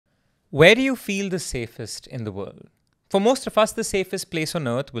Where do you feel the safest in the world? For most of us, the safest place on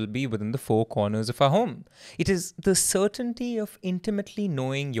earth will be within the four corners of our home. It is the certainty of intimately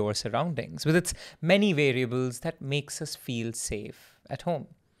knowing your surroundings, with its many variables, that makes us feel safe at home.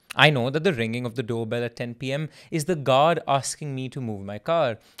 I know that the ringing of the doorbell at 10 pm is the guard asking me to move my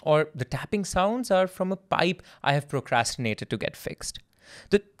car, or the tapping sounds are from a pipe I have procrastinated to get fixed.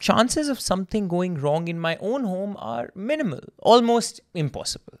 The chances of something going wrong in my own home are minimal, almost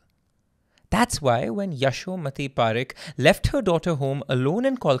impossible. That's why when Yashomati Parekh left her daughter home alone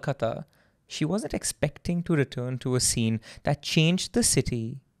in Kolkata, she wasn't expecting to return to a scene that changed the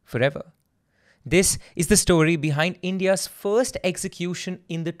city forever. This is the story behind India's first execution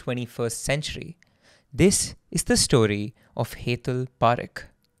in the 21st century. This is the story of Hetal Parekh.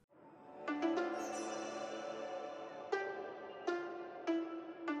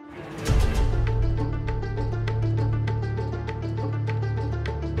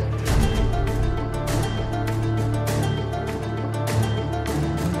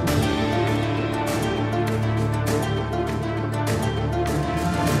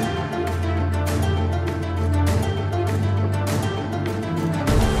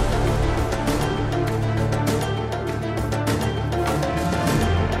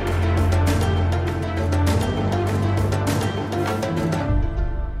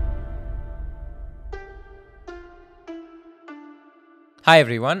 Hi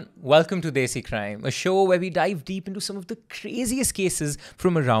everyone, welcome to Desi Crime, a show where we dive deep into some of the craziest cases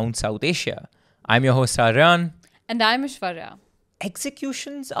from around South Asia. I'm your host Aryaan. And I'm Aishwarya.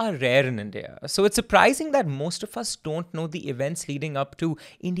 Executions are rare in India, so it's surprising that most of us don't know the events leading up to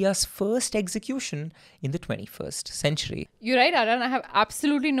India's first execution in the 21st century. You're right, Aryaan. I have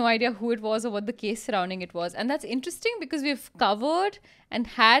absolutely no idea who it was or what the case surrounding it was. And that's interesting because we've covered and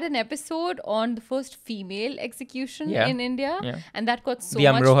had an episode on the first female execution in India. Yeah. And that got so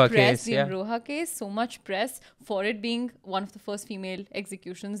much press. The Amroha case, so much press for it being one of the first female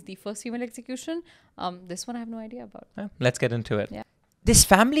executions, the first female execution. This one I have no idea about. Let's get into it. Yeah. This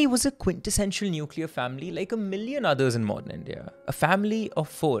family was a quintessential nuclear family like a million others in modern India. A family of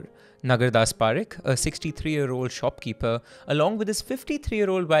four. Nagardas Parekh, a 63-year-old shopkeeper, along with his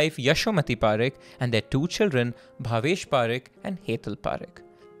 53-year-old wife Yashomati Parekh and their two children, Bhavesh Parekh and Hetal Parekh.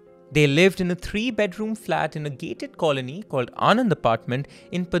 They lived in a 3-bedroom flat in a gated colony called Anand Apartment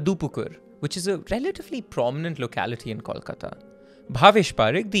in Padupukur, which is a relatively prominent locality in Kolkata. Bhavesh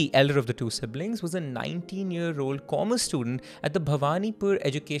Parekh, the elder of the two siblings, was a 19-year-old commerce student at the Bhavanipur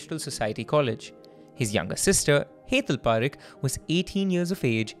Educational Society College. His younger sister, Hetal Parekh, was 18 years of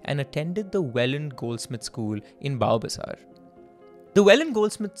age and attended the Welland Goldsmith School in Baobazar. The Welland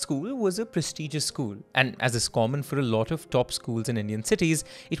Goldsmith School was a prestigious school, and as is common for a lot of top schools in Indian cities,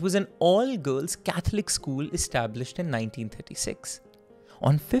 it was an all-girls Catholic school established in 1936.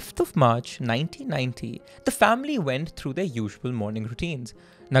 On 5th of March 1990, the family went through their usual morning routines.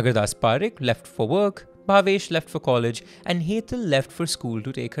 Nagardas Parekh left for work, Bhavesh left for college, and Hetal left for school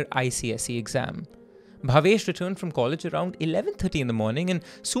to take her ICSE exam. Bhavesh returned from college around 11:30 in the morning and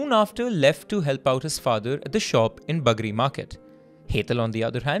soon after left to help out his father at the shop in Bagri Market. Hetal, on the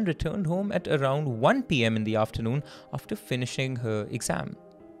other hand, returned home at around 1 pm in the afternoon after finishing her exam.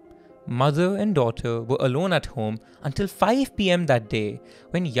 Mother and daughter were alone at home until 5 pm that day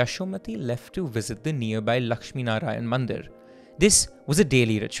when Yashomati left to visit the nearby Lakshmi Narayan Mandir. This was a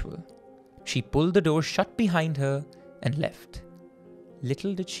daily ritual. She pulled the door shut behind her and left.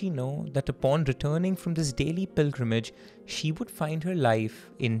 Little did she know that upon returning from this daily pilgrimage, she would find her life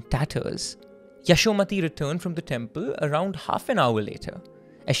in tatters. Yashomati returned from the temple around half an hour later.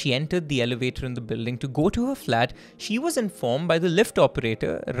 As she entered the elevator in the building to go to her flat, she was informed by the lift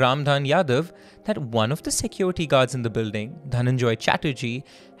operator, Ramdhan Yadav, that one of the security guards in the building, Dhananjoy Chatterjee,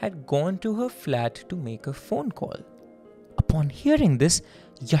 had gone to her flat to make a phone call. Upon hearing this,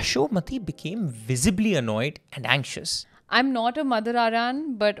 Yashomati became visibly annoyed and anxious. I'm not a mother,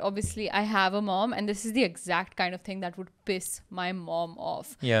 Aryaan, but obviously I have a mom, and this is the exact kind of thing that would piss my mom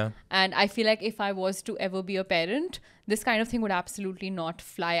off. Yeah. And I feel like if I was to ever be a parent, this kind of thing would absolutely not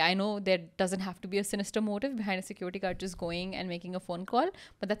fly. I know there doesn't have to be a sinister motive behind a security guard just going and making a phone call,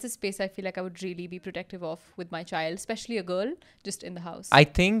 but that's a space I feel like I would really be protective of with my child, especially a girl, just in the house. I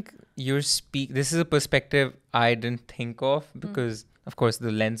think this is a perspective I didn't think of because of course,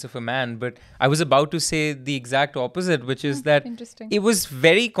 the lens of a man, but I was about to say the exact opposite, which is that it was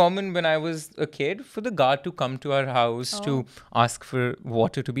very common when I was a kid for the guard to come to our house to ask for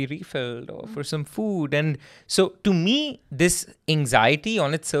water to be refilled or for some food. And so to me, this anxiety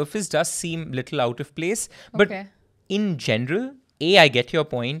on its surface does seem little out of place. But in general, A, I get your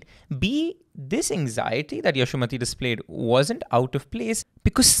point. B, this anxiety that Yashomati displayed wasn't out of place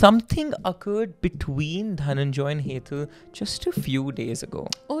Because something occurred between Dhananjoy and Hetal just a few days ago.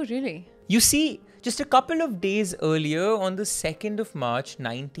 Oh, really? You see, just a couple of days earlier, on the 2nd of March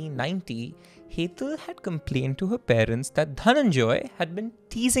 1990, Hetal had complained to her parents that Dhananjoy had been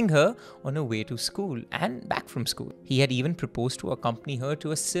teasing her on her way to school and back from school. He had even proposed to accompany her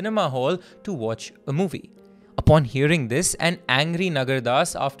to a cinema hall to watch a movie. Upon hearing this, an angry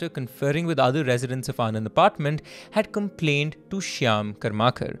Nagardas, after conferring with other residents of Anand apartment, had complained to Shyam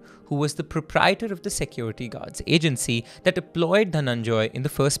Karmakar, who was the proprietor of the security guards agency that employed Dhananjoy in the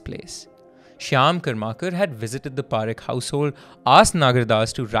first place. Shyam Karmakar had visited the Parekh household, asked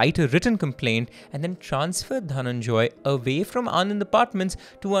Nagardas to write a written complaint, and then transferred Dhananjoy away from Anand Apartments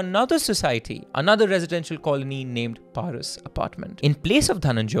to another society, another residential colony named Paras Apartment. In place of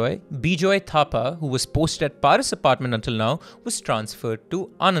Dhananjoy, Bijoy Thapa, who was posted at Paras Apartment until now, was transferred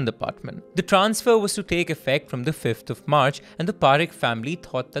to Anand Apartment. The transfer was to take effect from the 5th of March, and the Parekh family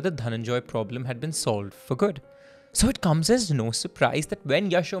thought that the Dhananjoy problem had been solved for good. So it comes as no surprise that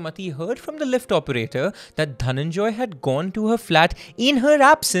when Yashomati heard from the lift operator that Dhananjoy had gone to her flat in her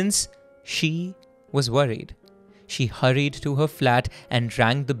absence, she was worried. She hurried to her flat and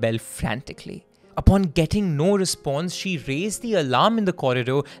rang the bell frantically. Upon getting no response, she raised the alarm in the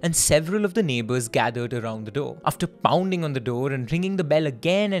corridor and several of the neighbors gathered around the door. After pounding on the door and ringing the bell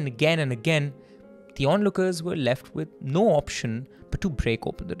again and again and again, the onlookers were left with no option but to break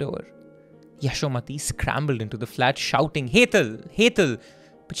open the door. Yashomati scrambled into the flat shouting, "Hetal! Hetal!"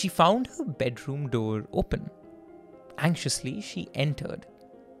 But she found her bedroom door open. Anxiously, she entered.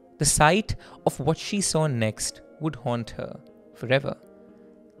 The sight of what she saw next would haunt her forever.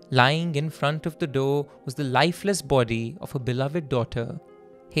 Lying in front of the door was the lifeless body of her beloved daughter,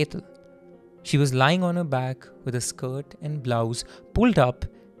 Hetal. She was lying on her back with her skirt and blouse pulled up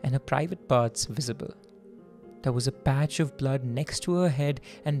and her private parts visible. There was a patch of blood next to her head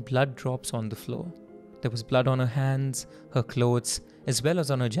and blood drops on the floor. There was blood on her hands, her clothes, as well as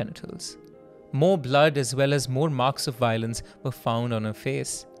on her genitals. More blood as well as more marks of violence were found on her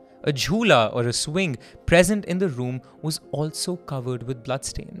face. A jhula or a swing present in the room was also covered with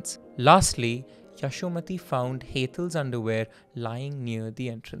bloodstains. Lastly, Yashomati found Hetal's underwear lying near the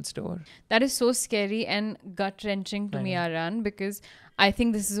entrance door. That is so scary and gut-wrenching to me, Aryaan, because I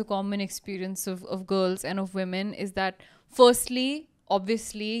think this is a common experience of girls and of women, is that firstly,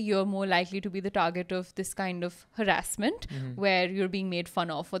 obviously, you're more likely to be the target of this kind of harassment where you're being made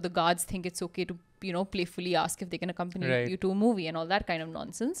fun of, or the guards think it's okay to, playfully ask if they can accompany you to a movie and all that kind of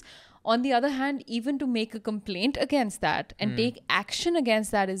nonsense. On the other hand, even to make a complaint against that and take action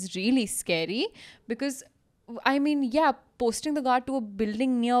against that is really scary, because posting the guard to a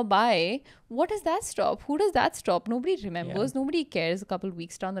building nearby, what does that stop? Who does that stop? Nobody remembers. Nobody cares a couple of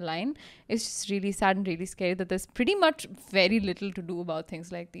weeks down the line. It's just really sad and really scary that there's pretty much very little to do about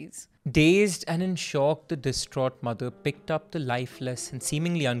things like these. Dazed and in shock, the distraught mother picked up the lifeless and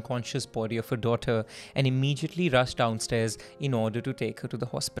seemingly unconscious body of her daughter and immediately rushed downstairs in order to take her to the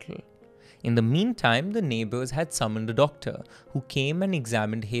hospital. In the meantime, the neighbors had summoned a doctor who came and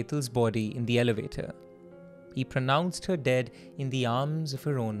examined Hetal's body in the elevator. He pronounced her dead in the arms of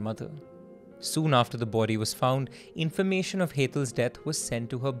her own mother. Soon after the body was found, information of Hetal's death was sent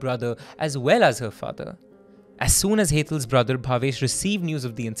to her brother as well as her father. As soon as Hetal's brother Bhavesh received news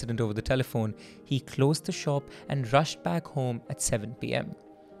of the incident over the telephone, he closed the shop and rushed back home at 7 p.m.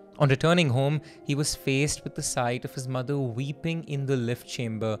 On returning home, he was faced with the sight of his mother weeping in the lift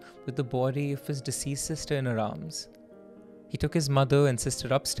chamber with the body of his deceased sister in her arms. He took his mother and sister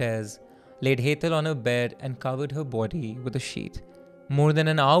upstairs, laid Hetal on her bed and covered her body with a sheet. More than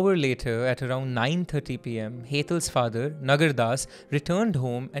an hour later, at around 9:30 p.m., Hetal's father, Nagardas, returned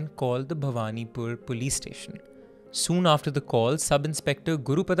home and called the Bhawanipur police station. Soon after the call, Sub-Inspector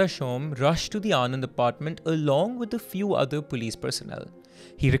Gurupada Shom rushed to the Anand apartment along with a few other police personnel.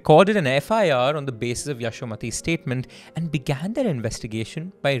 He recorded an FIR on the basis of Yashomati's statement and began their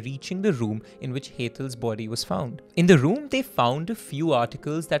investigation by reaching the room in which Hetal's body was found. In the room, they found a few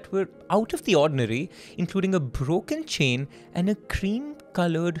articles that were out of the ordinary, including a broken chain and a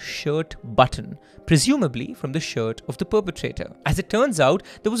cream-colored shirt button, presumably from the shirt of the perpetrator. As it turns out,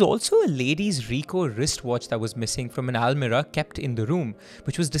 there was also a lady's Ricoh wristwatch that was missing from an almirah kept in the room,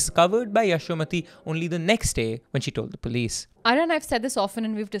 which was discovered by Yashomati only the next day when she told the police. Aryaan, I've said this often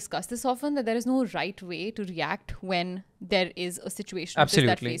and we've discussed this often, that there is no right way to react when there is a situation like this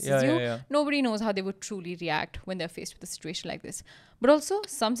that faces you. Yeah. Nobody knows how they would truly react when they're faced with a situation like this. But also,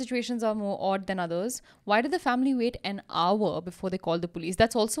 some situations are more odd than others. Why did the family wait an hour before they called the police?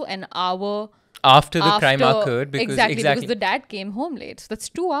 That's also an hour after the crime occurred. Because the dad came home late. So that's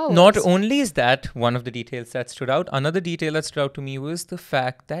 2 hours. Not only is that one of the details that stood out, another detail that stood out to me was the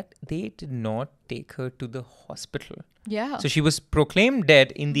fact that they did not take her to the hospital. Yeah. So she was proclaimed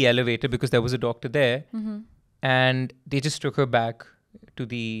dead in the elevator because there was a doctor there. And they just took her back to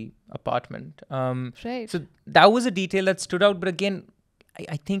the apartment. Right. So that was a detail that stood out. But again,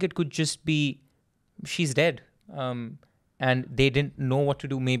 I think it could just be she's dead. And they didn't know what to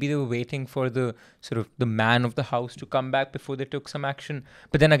do. Maybe they were waiting for the man of the house to come back before they took some action.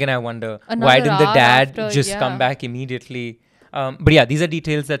 But then again, I wonder, why didn't the dad come back immediately? But yeah, these are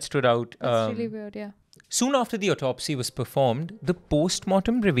details that stood out. That's really weird, yeah. Soon after the autopsy was performed, the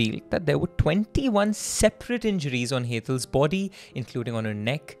post-mortem revealed that there were 21 separate injuries on Hetal's body, including on her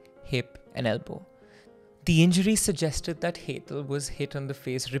neck, hip, and elbow. The injuries suggested that Hetal was hit on the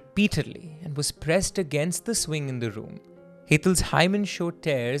face repeatedly and was pressed against the swing in the room. Hetal's hymen showed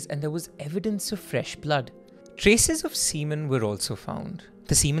tears and there was evidence of fresh blood. Traces of semen were also found.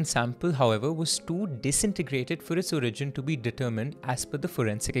 The semen sample, however, was too disintegrated for its origin to be determined as per the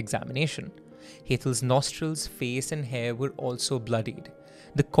forensic examination. Hetal's nostrils, face and hair were also bloodied.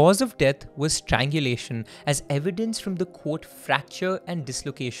 The cause of death was strangulation, as evidenced from the quote fracture and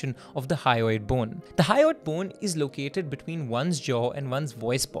dislocation of the hyoid bone. The hyoid bone is located between one's jaw and one's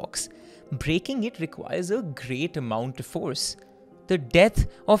voice box. Breaking it requires a great amount of force. The death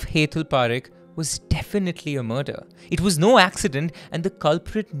of Hetal Parekh was definitely a murder. It was no accident and the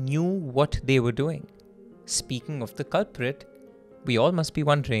culprit knew what they were doing. Speaking of the culprit, we all must be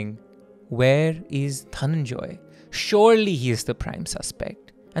wondering, where is Dhananjoy? Surely he is the prime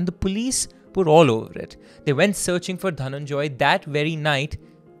suspect. And the police were all over it. They went searching for Dhananjoy that very night,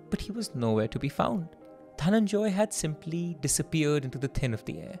 but he was nowhere to be found. Dhananjoy had simply disappeared into the thin of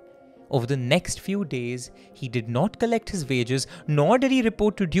the air. Over the next few days, he did not collect his wages, nor did he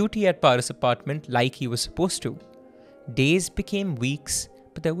report to duty at Paras' apartment like he was supposed to. Days became weeks,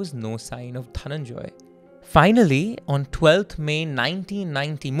 but there was no sign of Dhananjoy. Finally, on 12th May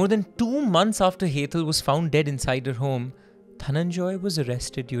 1990, more than 2 months after Hetal was found dead inside her home, Dhananjoy was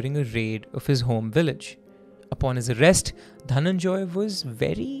arrested during a raid of his home village. Upon his arrest, Dhananjoy was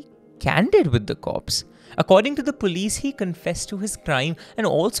very candid with the cops. According to the police, he confessed to his crime and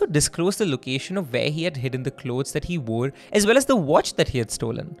also disclosed the location of where he had hidden the clothes that he wore, as well as the watch that he had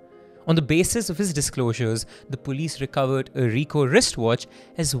stolen. On the basis of his disclosures, the police recovered a Ricoh wristwatch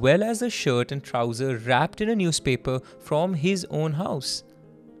as well as a shirt and trouser wrapped in a newspaper from his own house.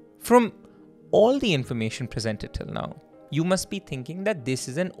 From all the information presented till now, you must be thinking that this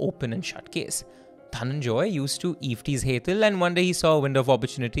is an open and shut case. Dhananjoy used to eve-tease Hetal, and one day he saw a window of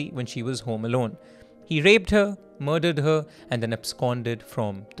opportunity when she was home alone. He raped her, murdered her, and then absconded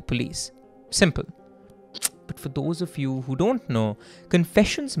from the police. Simple. But for those of you who don't know,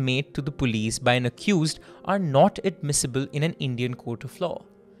 confessions made to the police by an accused are not admissible in an Indian court of law.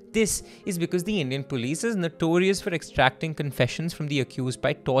 This is because the Indian police is notorious for extracting confessions from the accused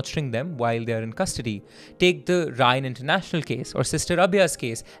by torturing them while they are in custody. Take the Ryan International case or Sister Abhiya's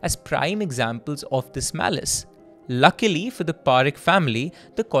case as prime examples of this malice. Luckily for the Parekh family,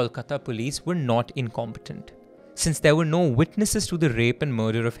 the Kolkata police were not incompetent. Since there were no witnesses to the rape and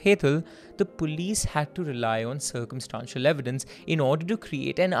murder of Hetal, the police had to rely on circumstantial evidence in order to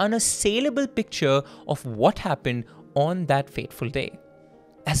create an unassailable picture of what happened on that fateful day.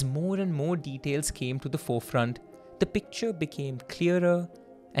 As more and more details came to the forefront, the picture became clearer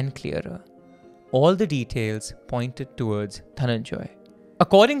and clearer. All the details pointed towards Dhananjoy.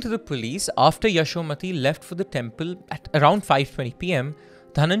 According to the police, after Yashomati left for the temple at around 5:20 p.m.,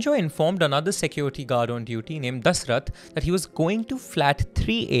 Dhananjoy informed another security guard on duty named Dasrath that he was going to flat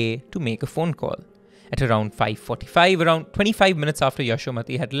 3A to make a phone call. At around 5:45, around 25 minutes after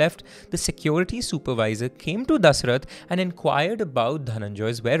Yashomati had left, the security supervisor came to Dasrath and inquired about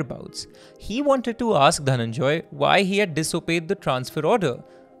Dhananjoy's whereabouts. He wanted to ask Dhananjoy why he had disobeyed the transfer order.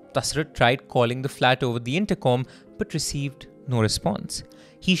 Dasrath tried calling the flat over the intercom but received no response.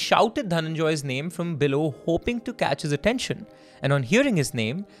 He shouted Dhananjoy's name from below, hoping to catch his attention. And on hearing his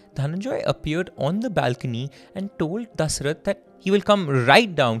name, Dhananjoy appeared on the balcony and told Dasrath that he will come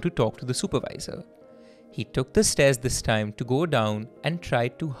right down to talk to the supervisor. He took the stairs this time to go down and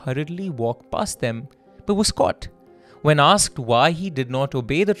tried to hurriedly walk past them, but was caught. When asked why he did not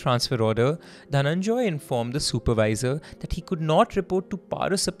obey the transfer order, Dhananjoy informed the supervisor that he could not report to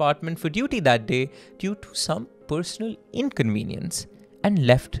Paras' apartment for duty that day due to some personal inconvenience, and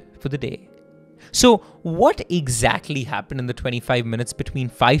left for the day. So, what exactly happened in the 25 minutes between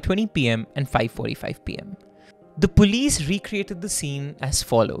 5:20 p.m. and 5:45 p.m.? The police recreated the scene as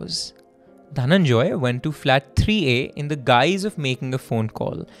follows. Dhananjoy went to flat 3A in the guise of making a phone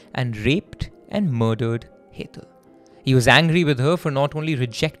call and raped and murdered Hetal. He was angry with her for not only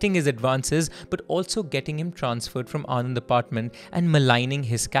rejecting his advances but also getting him transferred from Anand's apartment and maligning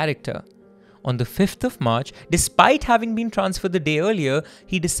his character. On the 5th of March, despite having been transferred the day earlier,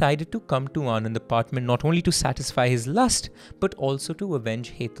 he decided to come to Anand's apartment not only to satisfy his lust but also to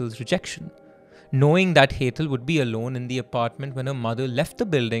avenge Hetal's rejection. Knowing that Hetal would be alone in the apartment when her mother left the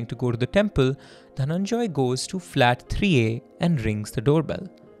building to go to the temple, Dhananjoy goes to flat 3A and rings the doorbell.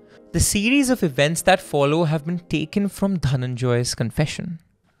 The series of events that follow have been taken from Dhananjoy's confession.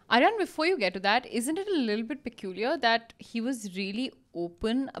 Aryaan, before you get to that, isn't it a little bit peculiar that he was really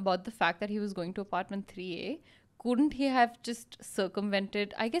open about the fact that he was going to apartment 3A? Couldn't he have just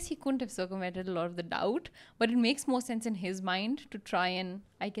circumvented? I guess he couldn't have circumvented a lot of the doubt, but it makes more sense in his mind to try and,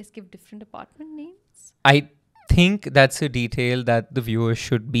 I guess, give different apartment names. I think that's a detail that the viewers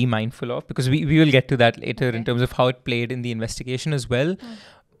should be mindful of, because we will get to that later in terms of how it played in the investigation as well.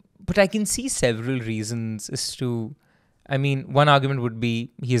 But I can see several reasons as to, I mean, one argument would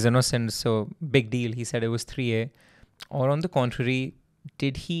be he's innocent, so big deal, he said it was 3A. Or on the contrary,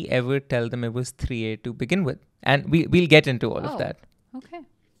 did he ever tell them it was 3A to begin with? And we'll get into all of that. Okay.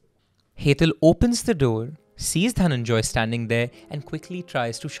 Hetal opens the door, sees Dhananjoy standing there, and quickly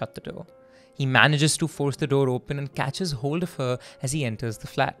tries to shut the door. He manages to force the door open and catches hold of her as he enters the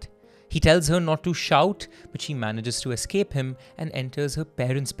flat. He tells her not to shout, but she manages to escape him and enters her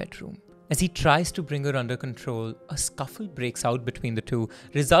parents' bedroom. As he tries to bring her under control, a scuffle breaks out between the two,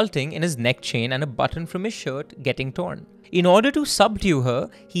 resulting in his neck chain and a button from his shirt getting torn. In order to subdue her,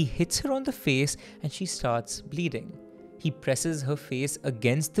 he hits her on the face and she starts bleeding. He presses her face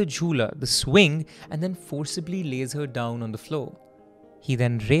against the jhula, the swing, and then forcibly lays her down on the floor. He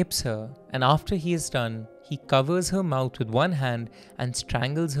then rapes her, and after he is done, he covers her mouth with one hand and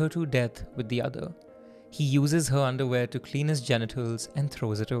strangles her to death with the other. He uses her underwear to clean his genitals and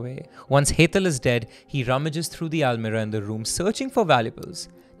throws it away. Once Hetal is dead, he rummages through the almirah in the room searching for valuables.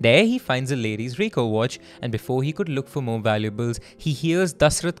 There he finds a lady's Rico watch, and before he could look for more valuables, he hears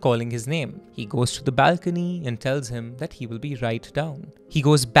Dasrath calling his name. He goes to the balcony and tells him that he will be right down. He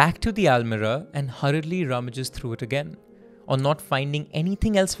goes back to the almirah and hurriedly rummages through it again. On not finding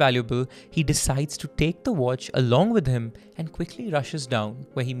anything else valuable, he decides to take the watch along with him and quickly rushes down,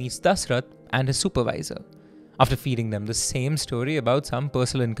 where he meets Dasrath and his supervisor. After feeding them the same story about some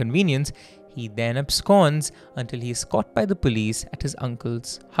personal inconvenience, he then absconds until he is caught by the police at his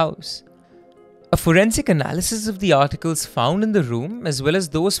uncle's house. A forensic analysis of the articles found in the room, as well as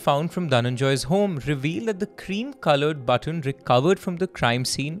those found from Dhananjoy's home, revealed that the cream-coloured button recovered from the crime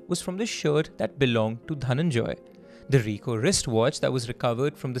scene was from the shirt that belonged to Dhananjoy. The Rico wristwatch that was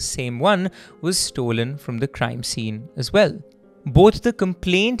recovered from the same one was stolen from the crime scene as well. Both the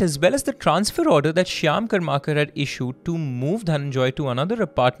complaint as well as the transfer order that Shyam Karmakar had issued to move Dhananjoy to another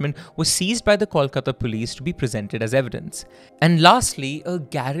apartment was seized by the Kolkata police to be presented as evidence. And lastly, a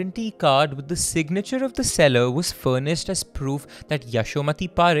guarantee card with the signature of the seller was furnished as proof that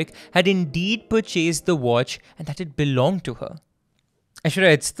Yashomati Parekh had indeed purchased the watch and that it belonged to her.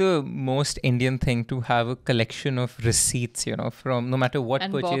 Aishwarya, it's the most Indian thing to have a collection of receipts, from no matter what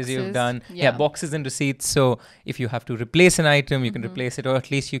and purchase boxes. you've done. Yeah, boxes and receipts. So if you have to replace an item, you can replace it, or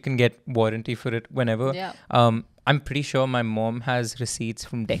at least you can get warranty for it whenever. Yeah. I'm pretty sure my mom has receipts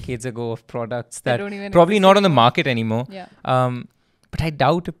from decades ago of products that don't even probably exist not on the anymore. market anymore. Yeah. But I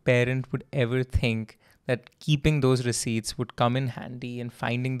doubt a parent would ever think that keeping those receipts would come in handy in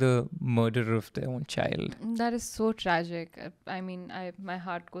finding the murderer of their own child. That is so tragic. I mean, my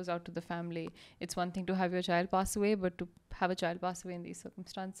heart goes out to the family. It's one thing to have your child pass away, but to have a child pass away in these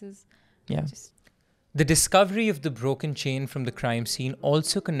circumstances. Yeah. The discovery of the broken chain from the crime scene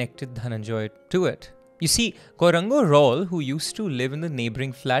also connected Dhananjoy to it. You see, Gaurango Raul, who used to live in the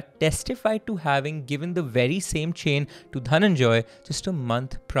neighbouring flat, testified to having given the very same chain to Dhananjoy just a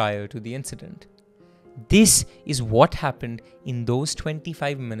month prior to the incident. This is what happened in those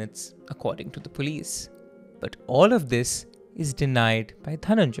 25 minutes, according to the police. But all of this is denied by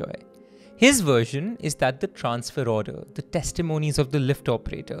Dhananjoy. His version is that the transfer order, the testimonies of the lift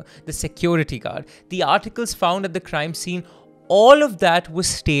operator, the security guard, the articles found at the crime scene, all of that was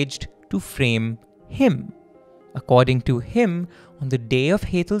staged to frame him. According to him, on the day of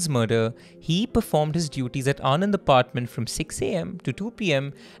Hetal's murder, he performed his duties at Anand's apartment from 6 a.m. to 2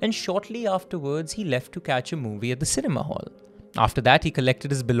 p.m. and shortly afterwards he left to catch a movie at the cinema hall. After that, he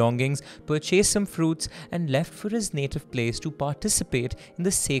collected his belongings, purchased some fruits and left for his native place to participate in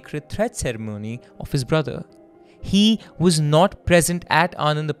the sacred thread ceremony of his brother. He was not present at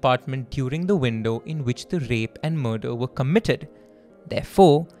Anand's apartment during the window in which the rape and murder were committed.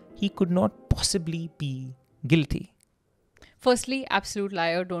 Therefore, he could not possibly be guilty. Firstly, absolute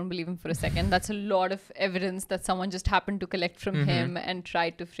liar. Don't believe him for a second. That's a lot of evidence that someone just happened to collect from him and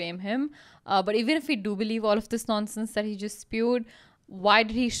tried to frame him. But even if we do believe all of this nonsense that he just spewed, why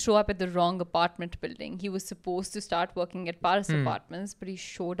did he show up at the wrong apartment building? He was supposed to start working at Paras Apartments, but he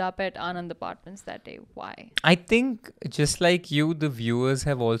showed up at Anand Apartments that day. Why? I think just like you, the viewers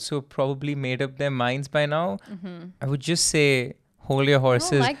have also probably made up their minds by now. I would just say hold your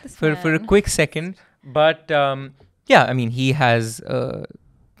horses for a quick second. But yeah, I mean, he has an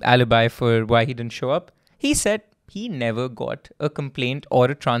alibi for why he didn't show up. He said he never got a complaint or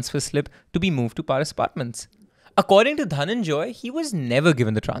a transfer slip to be moved to Paras Apartments. According to Dhananjoy, he was never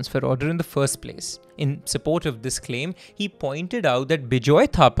given the transfer order in the first place. In support of this claim, he pointed out that Bijoy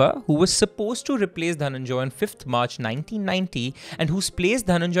Thapa, who was supposed to replace Dhananjoy on 5th March 1990 and whose place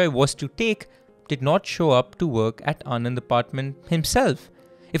Dhananjoy was to take, did not show up to work at Anand Apartment himself.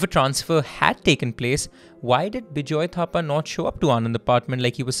 If a transfer had taken place, why did Bijoy Thapa not show up to Anand Apartment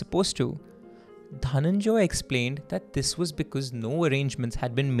like he was supposed to? Dhananjoy explained that this was because no arrangements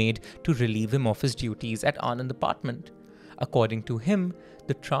had been made to relieve him of his duties at Anand Apartment. According to him,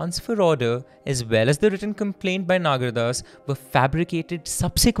 the transfer order as well as the written complaint by Nagardas were fabricated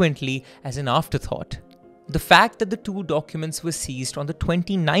subsequently as an afterthought. The fact that the two documents were seized on the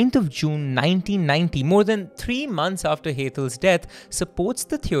 29th of June 1990, more than 3 months after Hetal's death, supports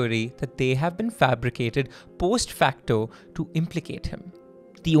the theory that they have been fabricated post facto to implicate him.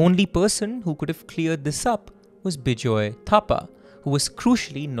 The only person who could have cleared this up was Bijoy Thapa, who was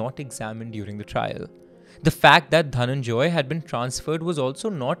crucially not examined during the trial. The fact that Dhananjoy had been transferred was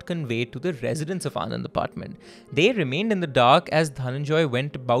also not conveyed to the residents of Anand Apartment. They remained in the dark as Dhananjoy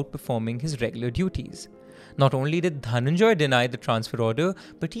went about performing his regular duties. Not only did Dhananjoy deny the transfer order,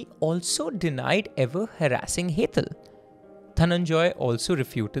 but he also denied ever harassing Hetal. Dhananjoy also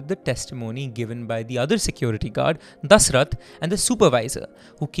refuted the testimony given by the other security guard, Dasrath, and the supervisor,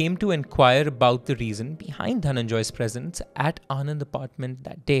 who came to inquire about the reason behind Dhananjoy's presence at Anand Apartment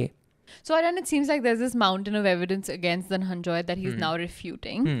that day. So, Aryan, it seems like there's this mountain of evidence against Dhananjoy that he's now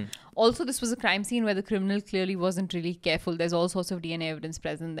refuting. Also, this was a crime scene where the criminal clearly wasn't really careful. There's all sorts of DNA evidence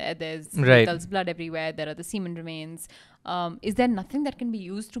present there. There's Hetal's blood everywhere. There are the semen remains. Is there nothing that can be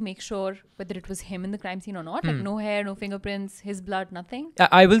used to make sure whether it was him in the crime scene or not? Like no hair, no fingerprints, his blood, nothing?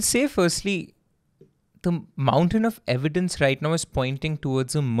 I will say firstly, the mountain of evidence right now is pointing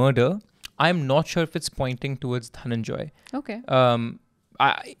towards a murder. I'm not sure if it's pointing towards Dhananjoy. Okay.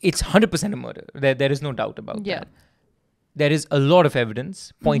 It's 100% a murder. There is no doubt about that. There is a lot of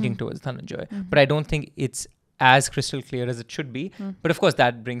evidence pointing towards Dhananjoy, but I don't think it's as crystal clear as it should be. But of course,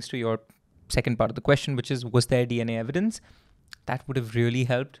 that brings to your second part of the question, which is, was there DNA evidence? That would have really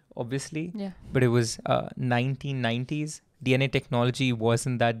helped, obviously. Yeah. But it was 1990s. DNA technology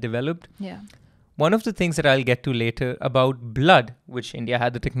wasn't that developed. Yeah. One of the things that I'll get to later about blood, which India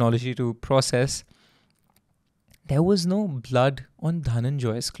had the technology to process, there was no blood on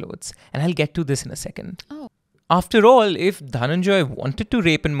Dhananjoy's clothes. And I'll get to this in a second. Oh. After all, if Dhananjoy wanted to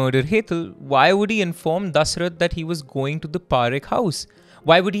rape and murder Hetal, why would he inform Dasrath that he was going to the Parekh house?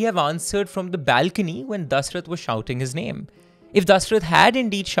 Why would he have answered from the balcony when Dasrath was shouting his name? If Dasrath had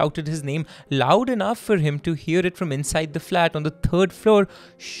indeed shouted his name loud enough for him to hear it from inside the flat on the 3rd floor,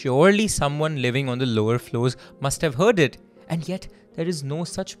 surely someone living on the lower floors must have heard it. And yet, there is no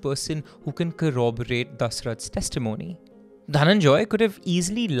such person who can corroborate Dasrath's testimony. Dhananjoy could have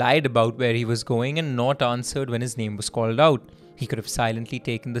easily lied about where he was going and not answered when his name was called out. He could have silently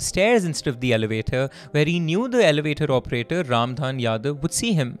taken the stairs instead of the elevator, where he knew the elevator operator Ramdhan Yadav would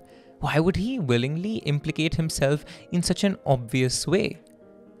see him. Why would he willingly implicate himself in such an obvious way?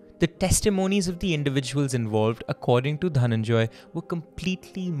 The testimonies of the individuals involved, according to Dhananjoy, were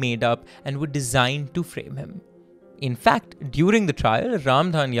completely made up and were designed to frame him. In fact, during the trial,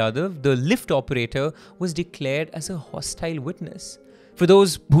 Ramdhan Yadav, the lift operator, was declared as a hostile witness. For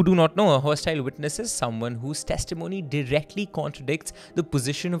those who do not know, a hostile witness is someone whose testimony directly contradicts the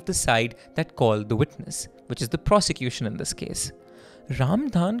position of the side that called the witness, which is the prosecution in this case.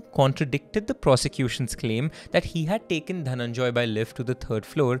 Ramdhan contradicted the prosecution's claim that he had taken Dhananjoy by lift to the 3rd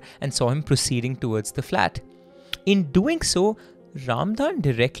floor and saw him proceeding towards the flat. In doing so, Ramdhan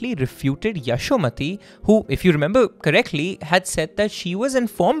directly refuted Yashomati, who, if you remember correctly, had said that she was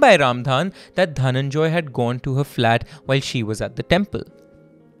informed by Ramdhan that Dhananjoy had gone to her flat while she was at the temple.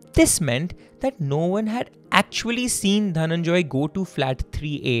 This meant that no one had actually seen Dhananjoy go to flat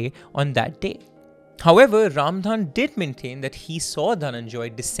 3A on that day. However, Ramdhan did maintain that he saw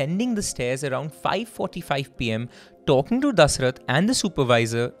Dhananjoy descending the stairs around 5:45 p.m, talking to Dasrath and the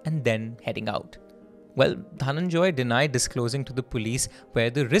supervisor, and then heading out. Well, Dhananjoy denied disclosing to the police where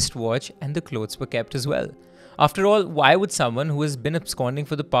the wristwatch and the clothes were kept as well. After all, why would someone who has been absconding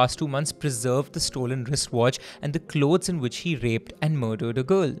for the past 2 months preserve the stolen wristwatch and the clothes in which he raped and murdered a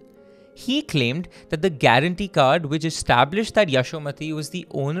girl? He claimed that the guarantee card which established that Yashomati was the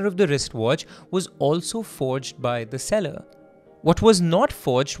owner of the wristwatch was also forged by the seller. What was not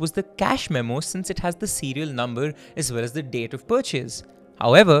forged was the cash memo, since it has the serial number as well as the date of purchase.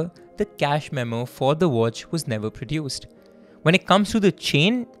 However, the cash memo for the watch was never produced. When it comes to the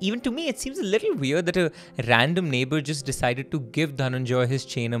chain, even to me it seems a little weird that a random neighbor just decided to give Dhananjoy his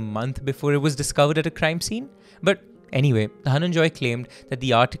chain a month before it was discovered at a crime scene. But anyway, Dhananjoy claimed that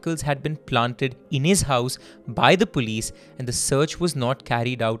the articles had been planted in his house by the police and the search was not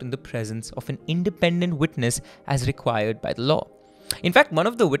carried out in the presence of an independent witness as required by the law. In fact, one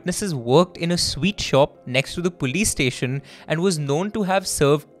of the witnesses worked in a sweet shop next to the police station and was known to have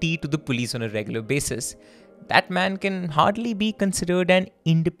served tea to the police on a regular basis. That man can hardly be considered an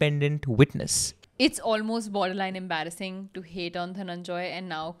independent witness. It's almost borderline embarrassing to hate on Dhananjoy and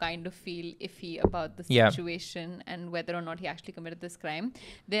now kind of feel iffy about the situation and whether or not he actually committed this crime.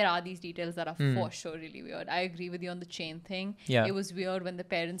 There are these details that are for sure really weird. I agree with you on the chain thing. Yeah. It was weird when the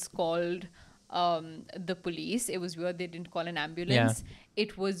parents called the police. It was weird they didn't call an ambulance.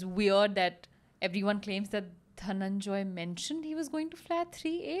 It was weird that everyone claims that Dhananjoy mentioned he was going to flat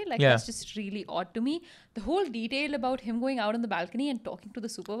 3A. That's just really odd to me. The whole detail about him going out on the balcony and talking to the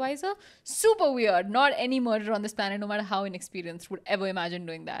supervisor, super weird. Not any murderer on this planet, no matter how inexperienced, would ever imagine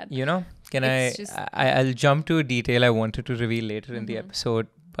doing that. You know, I'll jump to a detail I wanted to reveal later in the episode,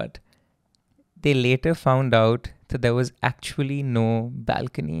 but they later found out that there was actually no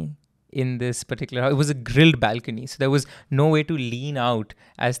balcony in this particular house. It was a grilled balcony, so there was no way to lean out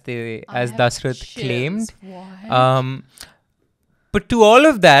as Dasrath claimed. But to all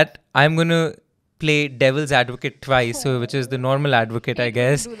of that, I'm gonna play devil's advocate twice, which is the normal advocate, I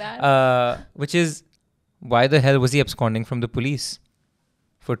guess. Which is, why the hell was he absconding from the police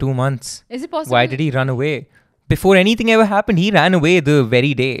for 2 months? Is it possible? Why did he run away? Before anything ever happened, he ran away the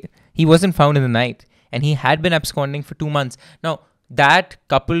very day. He wasn't found in the night, and he had been absconding for 2 months. Now, that,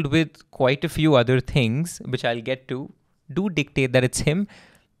 coupled with quite a few other things, which I'll get to, do dictate that it's him.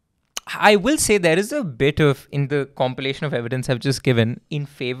 I will say there is a bit of, in the compilation of evidence I've just given in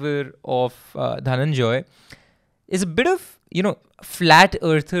favor of Dhananjoy, is a bit of, flat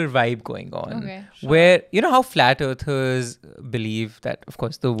earther vibe going on. Okay, sure. Where, how flat earthers believe that, of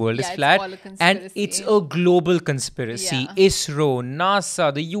course, the world is flat. And it's a global conspiracy. Yeah. ISRO,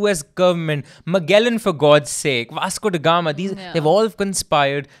 NASA, the US government, Magellan, for God's sake, Vasco da Gama, they've all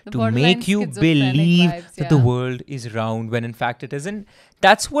conspired to make you believe that the world is round when in fact it isn't.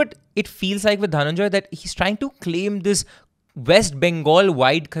 That's what it feels like with Dhananjoy, that he's trying to claim this West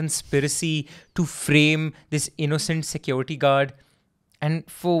Bengal-wide conspiracy to frame this innocent security guard. And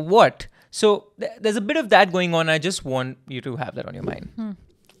for what? So there's a bit of that going on. I just want you to have that on your mind.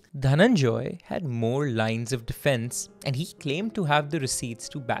 Dhananjoy had more lines of defense, and he claimed to have the receipts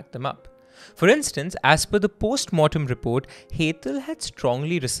to back them up. For instance, as per the post-mortem report, Hetal had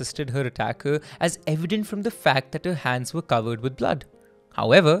strongly resisted her attacker, as evident from the fact that her hands were covered with blood.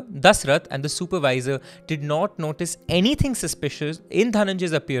 However, Dasrath and the supervisor did not notice anything suspicious in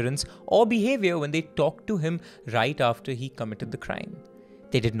Dhananjoy's appearance or behavior when they talked to him right after he committed the crime.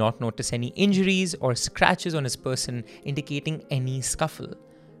 They did not notice any injuries or scratches on his person indicating any scuffle.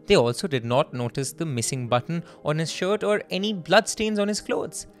 They also did not notice the missing button on his shirt or any bloodstains on his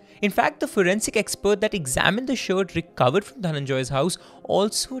clothes. In fact, the forensic expert that examined the shirt recovered from Dhananjoy's house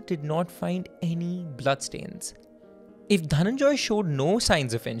also did not find any bloodstains. If Dhananjoy showed no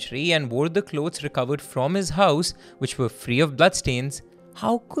signs of injury and wore the clothes recovered from his house, which were free of bloodstains,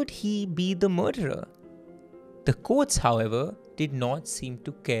 how could he be the murderer? The courts, however, did not seem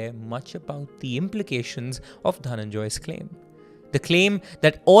to care much about the implications of Dhananjoy's claim. The claim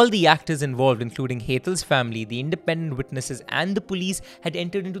that all the actors involved, including Hetal's family, the independent witnesses, and the police, had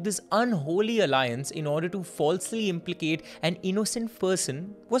entered into this unholy alliance in order to falsely implicate an innocent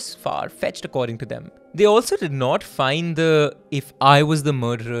person was far-fetched, according to them. They also did not find the "if I was the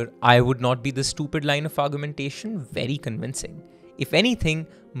murderer, I would not be" the stupid line of argumentation very convincing. If anything,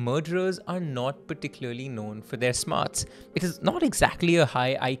 murderers are not particularly known for their smarts. It is not exactly a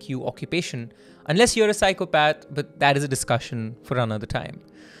high IQ occupation, unless you're a psychopath, but that is a discussion for another time.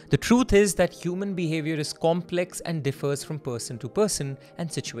 The truth is that human behavior is complex and differs from person to person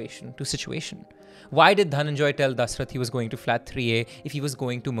and situation to situation. Why did Dhananjoy tell Dasrath he was going to flat 3A if he was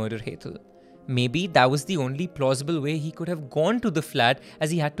going to murder Hetal? Maybe that was the only plausible way he could have gone to the flat,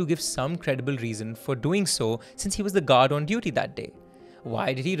 as he had to give some credible reason for doing so since he was the guard on duty that day.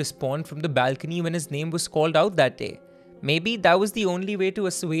 Why did he respond from the balcony when his name was called out that day? Maybe that was the only way to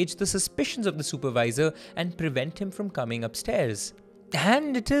assuage the suspicions of the supervisor and prevent him from coming upstairs.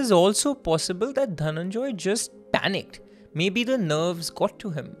 And it is also possible that Dhananjoy just panicked. Maybe the nerves got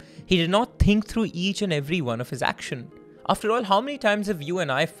to him. He did not think through each and every one of his action. After all, how many times have you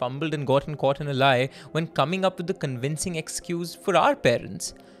and I fumbled and gotten caught in a lie when coming up with a convincing excuse for our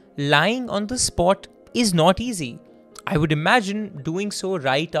parents? Lying on the spot is not easy. I would imagine doing so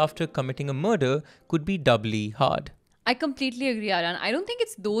right after committing a murder could be doubly hard. I completely agree, Aryaan. I don't think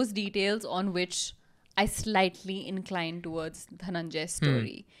it's those details on which I slightly incline towards Dhananjay's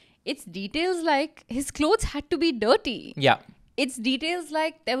story. It's details like his clothes had to be dirty. Yeah. It's details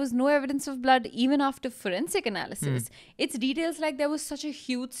like there was no evidence of blood even after forensic analysis. It's details like there was such a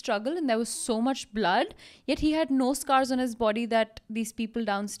huge struggle and there was so much blood, yet he had no scars on his body that these people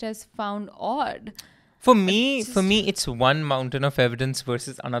downstairs found odd. For me, it's one mountain of evidence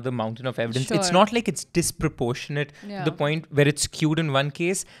versus another mountain of evidence. Sure. It's not like it's disproportionate to the point where it's skewed in one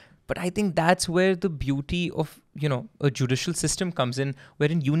case. But I think that's where the beauty of, a judicial system comes in,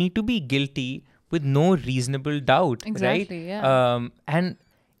 wherein you need to be guilty with no reasonable doubt. Exactly, right? Yeah. And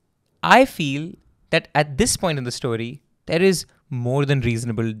I feel that at this point in the story, there is more than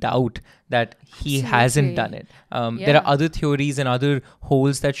reasonable doubt that he hasn't done it. There are other theories and other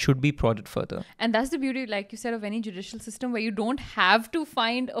holes that should be prodded further. And that's the beauty, like you said, of any judicial system where you don't have to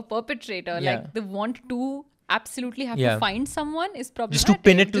find a perpetrator. Like the want to absolutely have to find someone is problematic. Just to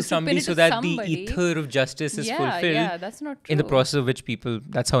pin it to somebody so that the ether of justice is fulfilled. Yeah, that's not true. In the process of which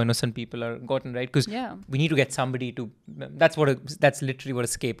that's how innocent people are gotten, right? Because we need to get somebody to, that's literally what a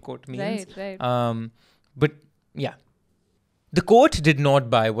scapegoat means. Right. But yeah. The court did not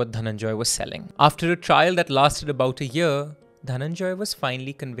buy what Dhananjoy was selling. After a trial that lasted about a year, Dhananjoy was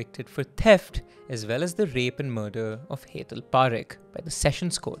finally convicted for theft as well as the rape and murder of Hetal Parekh by the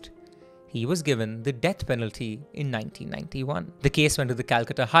Sessions Court. He was given the death penalty in 1991. The case went to the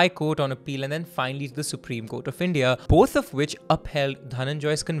Calcutta High Court on appeal and then finally to the Supreme Court of India, both of which upheld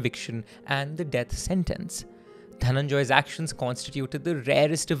Dhananjoy's conviction and the death sentence. Dhananjoy's actions constituted the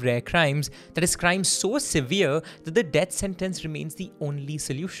rarest of rare crimes, that is, crimes so severe that the death sentence remains the only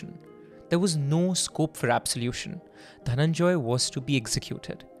solution. There was no scope for absolution. Dhananjoy was to be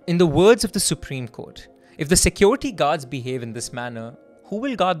executed. In the words of the Supreme Court, if the security guards behave in this manner, who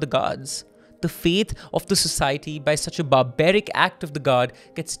will guard the guards? The faith of the society by such a barbaric act of the guard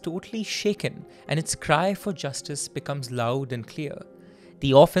gets totally shaken, and its cry for justice becomes loud and clear.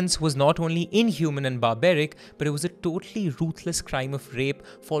 The offense was not only inhuman and barbaric, but it was a totally ruthless crime of rape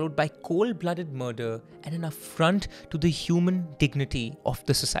followed by cold-blooded murder and an affront to the human dignity of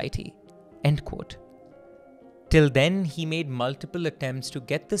the society. End quote. Till then, he made multiple attempts to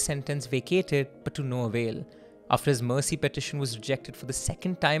get the sentence vacated, but to no avail. After his mercy petition was rejected for the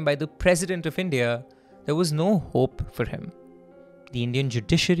second time by the President of India, there was no hope for him. The Indian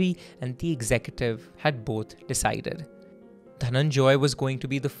judiciary and the executive had both decided. Dhananjoy was going to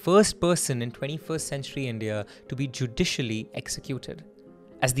be the first person in 21st century India to be judicially executed.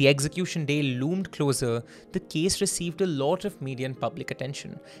 As the execution day loomed closer, the case received a lot of media and public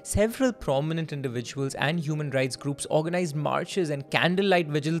attention. Several prominent individuals and human rights groups organized marches and candlelight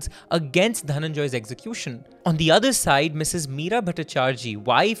vigils against Dhananjoy's execution. On the other side, Mrs. Meera Bhattacharjee,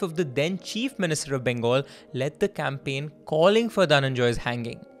 wife of the then Chief Minister of Bengal, led the campaign calling for Dhananjoy's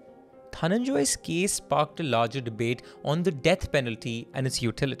hanging. Dhananjoy's case sparked a larger debate on the death penalty and its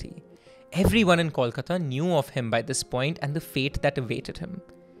utility. Everyone in Kolkata knew of him by this point and the fate that awaited him.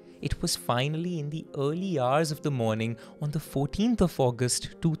 It was finally in the early hours of the morning on the 14th of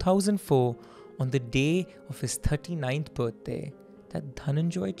August 2004, on the day of his 39th birthday, that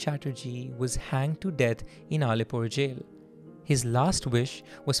Dhananjoy Chatterjee was hanged to death in Alipore Jail. His last wish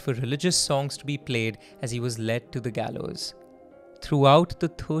was for religious songs to be played as he was led to the gallows. Throughout the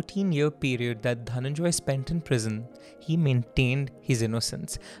 13-year period that Dhananjoy spent in prison, he maintained his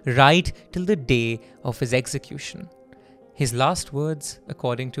innocence, right till the day of his execution. His last words,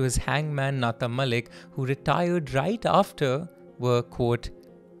 according to his hangman Nata Malik, who retired right after, were, quote,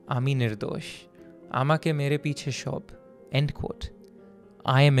 "Ami nirdosh, Amake mere peechhe shob," end quote.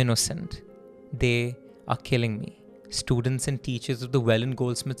 I am innocent. They are killing me. Students and teachers of the Welland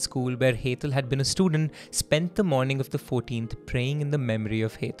Goldsmith School, where Hetal had been a student, spent the morning of the 14th praying in the memory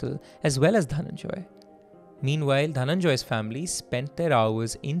of Hetal, as well as Dhananjoy. Meanwhile, Dhananjoy's family spent their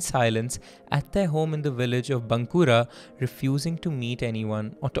hours in silence at their home in the village of Bankura, refusing to meet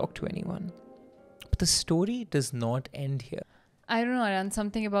anyone or talk to anyone. But the story does not end here. I don't know, Aryaan,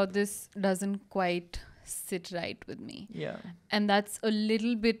 something about this doesn't quite sit right with me. Yeah. And that's a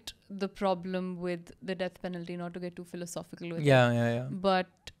little bit the problem with the death penalty, not to get too philosophical with it. Yeah. But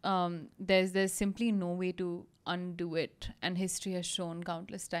there's simply no way to undo it. And history has shown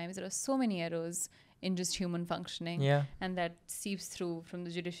countless times there are so many errors in just human functioning. Yeah. And that seeps through from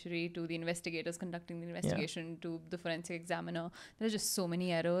the judiciary to the investigators conducting the investigation to the forensic examiner. There's just so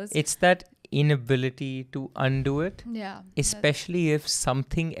many errors. It's that inability to undo it. Yeah. Especially if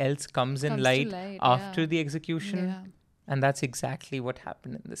something else comes in light after the execution. Yeah. And that's exactly what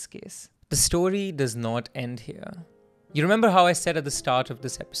happened in this case. The story does not end here. You remember how I said at the start of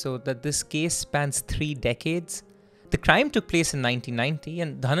this episode that this case spans 3 decades? The crime took place in 1990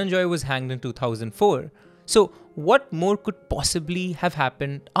 and Dhananjoy was hanged in 2004. So what more could possibly have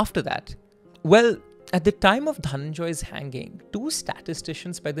happened after that? Well, at the time of Dhananjoy's hanging, 2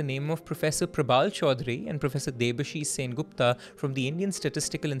 statisticians by the name of Professor Prabal Chaudhary and Professor Debashish Sengupta from the Indian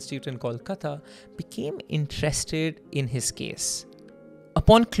Statistical Institute in Kolkata became interested in his case.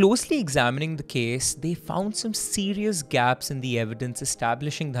 Upon closely examining the case, they found some serious gaps in the evidence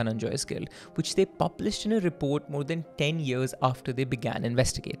establishing Dhananjoy's guilt, which they published in a report more than 10 years after they began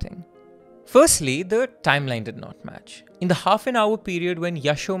investigating. Firstly, the timeline did not match. In the half-an-hour period when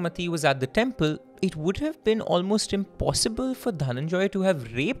Yashomati was at the temple, it would have been almost impossible for Dhananjoy to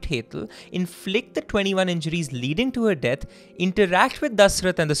have raped Hetal, inflict the 21 injuries leading to her death, interact with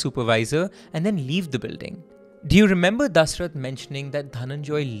Dasrath and the supervisor, and then leave the building. Do you remember Dasrath mentioning that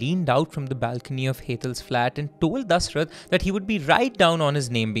Dhananjoy leaned out from the balcony of Hetal's flat and told Dasrath that he would be right down on his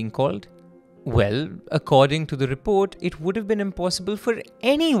name being called? Well, according to the report, it would have been impossible for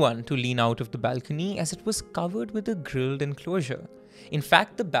anyone to lean out of the balcony as it was covered with a grilled enclosure. In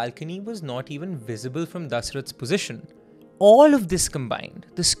fact, the balcony was not even visible from Dasrath's position. All of this combined,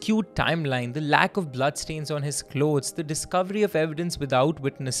 the skewed timeline, the lack of bloodstains on his clothes, the discovery of evidence without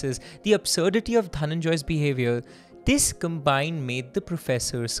witnesses, the absurdity of Dhananjoy's behavior, this combined made the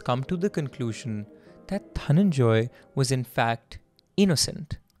professors come to the conclusion that Dhananjoy was in fact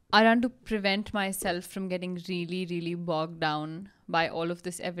innocent. Aryaan, to prevent myself from getting really, really bogged down by all of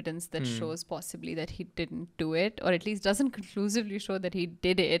this evidence that shows possibly that he didn't do it, or at least doesn't conclusively show that he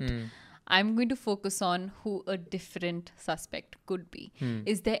did it, I'm going to focus on who a different suspect could be.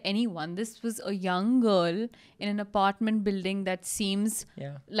 Is there anyone? This was a young girl in an apartment building that seems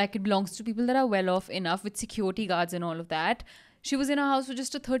like it belongs to people that are well off enough with security guards and all of that. She was in a house for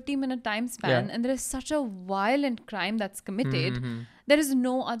just a 30-minute time span and there is such a violent crime that's committed. There is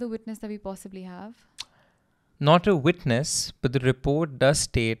no other witness that we possibly have. Not a witness, but the report does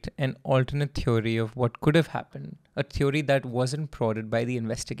state an alternate theory of what could have happened, a theory that wasn't prodded by the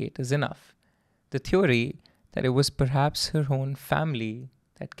investigators enough. The theory that it was perhaps her own family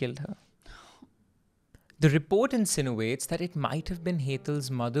that killed her. The report insinuates that it might have been Hetal's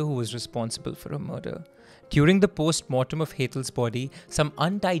mother who was responsible for her murder. During the post-mortem of Hetal's body, some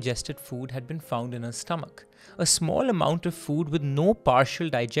undigested food had been found in her stomach. A small amount of food with no partial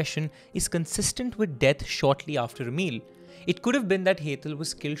digestion is consistent with death shortly after a meal. It could have been that Hetal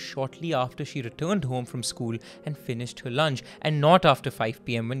was killed shortly after she returned home from school and finished her lunch, and not after 5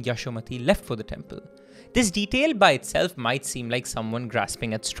 p.m. when Yashomati left for the temple. This detail by itself might seem like someone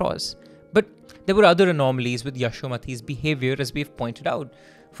grasping at straws. But there were other anomalies with Yashomati's behavior, as we've pointed out.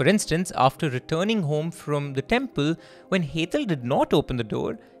 For instance, after returning home from the temple, when Hetal did not open the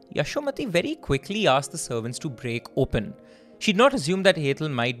door, Yashomati very quickly asked the servants to break open. She did not assume that Hetal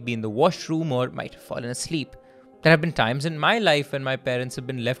might be in the washroom or might have fallen asleep. There have been times in my life when my parents have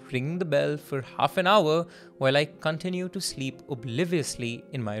been left ringing the bell for half an hour while I continue to sleep obliviously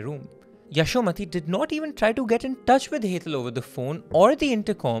in my room. Yashomati did not even try to get in touch with Hetal over the phone or the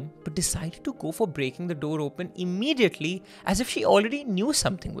intercom, but decided to go for breaking the door open immediately as if she already knew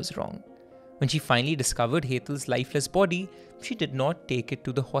something was wrong. When she finally discovered Hetal's lifeless body, she did not take it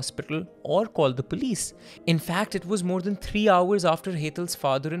to the hospital or call the police. In fact, it was more than 3 hours after Hetal's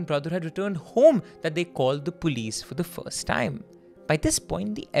father and brother had returned home that they called the police for the first time. By this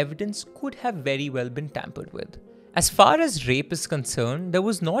point, the evidence could have very well been tampered with. As far as rape is concerned, there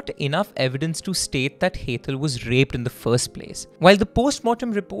was not enough evidence to state that Hetal was raped in the first place. While the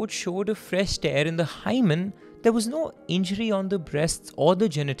post-mortem report showed a fresh tear in the hymen, there was no injury on the breasts or the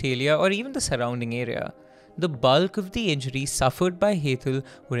genitalia or even the surrounding area. The bulk of the injuries suffered by Hetal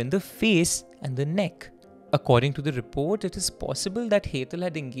were in the face and the neck. According to the report, it is possible that Hetal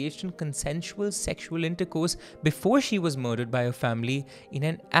had engaged in consensual sexual intercourse before she was murdered by her family in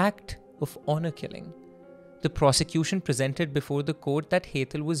an act of honor killing. The prosecution presented before the court that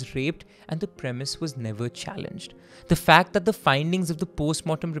Hetal was raped and the premise was never challenged. The fact that the findings of the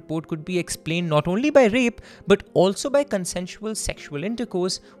post-mortem report could be explained not only by rape but also by consensual sexual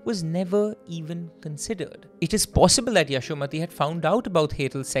intercourse was never even considered. It is possible that Yashomati had found out about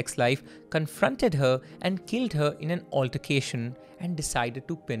Hetal's sex life, confronted her and killed her in an altercation and decided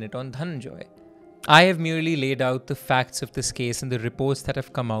to pin it on Dhananjoy. I have merely laid out the facts of this case and the reports that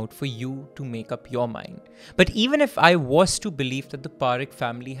have come out for you to make up your mind. But even if I was to believe that the Parekh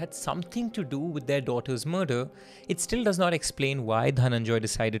family had something to do with their daughter's murder, it still does not explain why Dhananjoy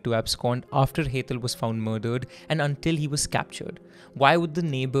decided to abscond after Hetal was found murdered and until he was captured. Why would the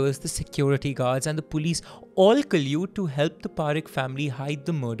neighbors, the security guards and the police all collude to help the Parekh family hide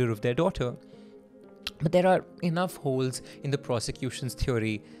the murder of their daughter? But there are enough holes in the prosecution's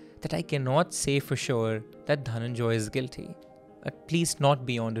theory that I cannot say for sure that Dhananjoy is guilty, at least not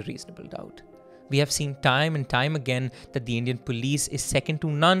beyond a reasonable doubt. We have seen time and time again that the Indian police is second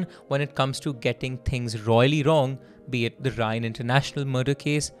to none when it comes to getting things royally wrong, be it the Ryan International murder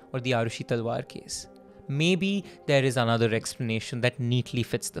case or the Arushi Talwar case. Maybe there is another explanation that neatly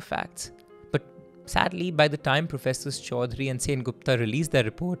fits the facts. But sadly, by the time Professors Chaudhary and Sen Gupta released their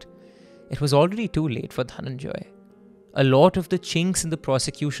report, it was already too late for Dhananjoy. A lot of the chinks in the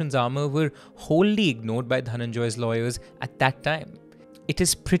prosecution's armor were wholly ignored by Dhananjoy's lawyers at that time. It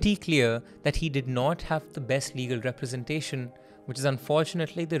is pretty clear that he did not have the best legal representation, which is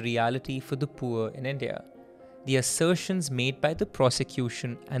unfortunately the reality for the poor in India. The assertions made by the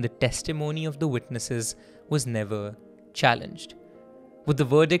prosecution and the testimony of the witnesses was never challenged. Would the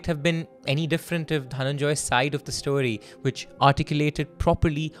verdict have been any different if Dhananjoy's side of the story, which articulated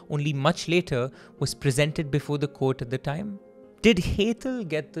properly only much later, was presented before the court at the time? Did Hetal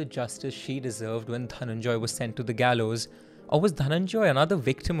get the justice she deserved when Dhananjoy was sent to the gallows, or was Dhananjoy another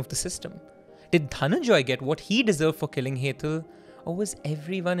victim of the system? Did Dhananjoy get what he deserved for killing Hetal, or was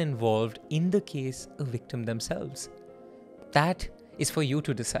everyone involved in the case a victim themselves? That is for you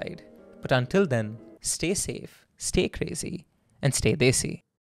to decide. But until then, stay safe, stay crazy, and stay Desi.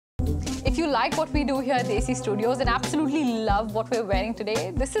 If you like what we do here at Desi Studios and absolutely love what we're wearing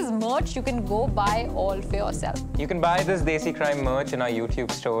today, this is merch you can go buy all for yourself. You can buy this Desi Crime merch in our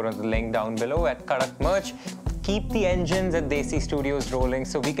YouTube store on the link down below at Kadak Merch. Keep the engines at Desi Studios rolling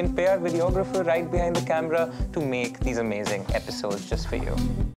so we can pay our videographer right behind the camera to make these amazing episodes just for you.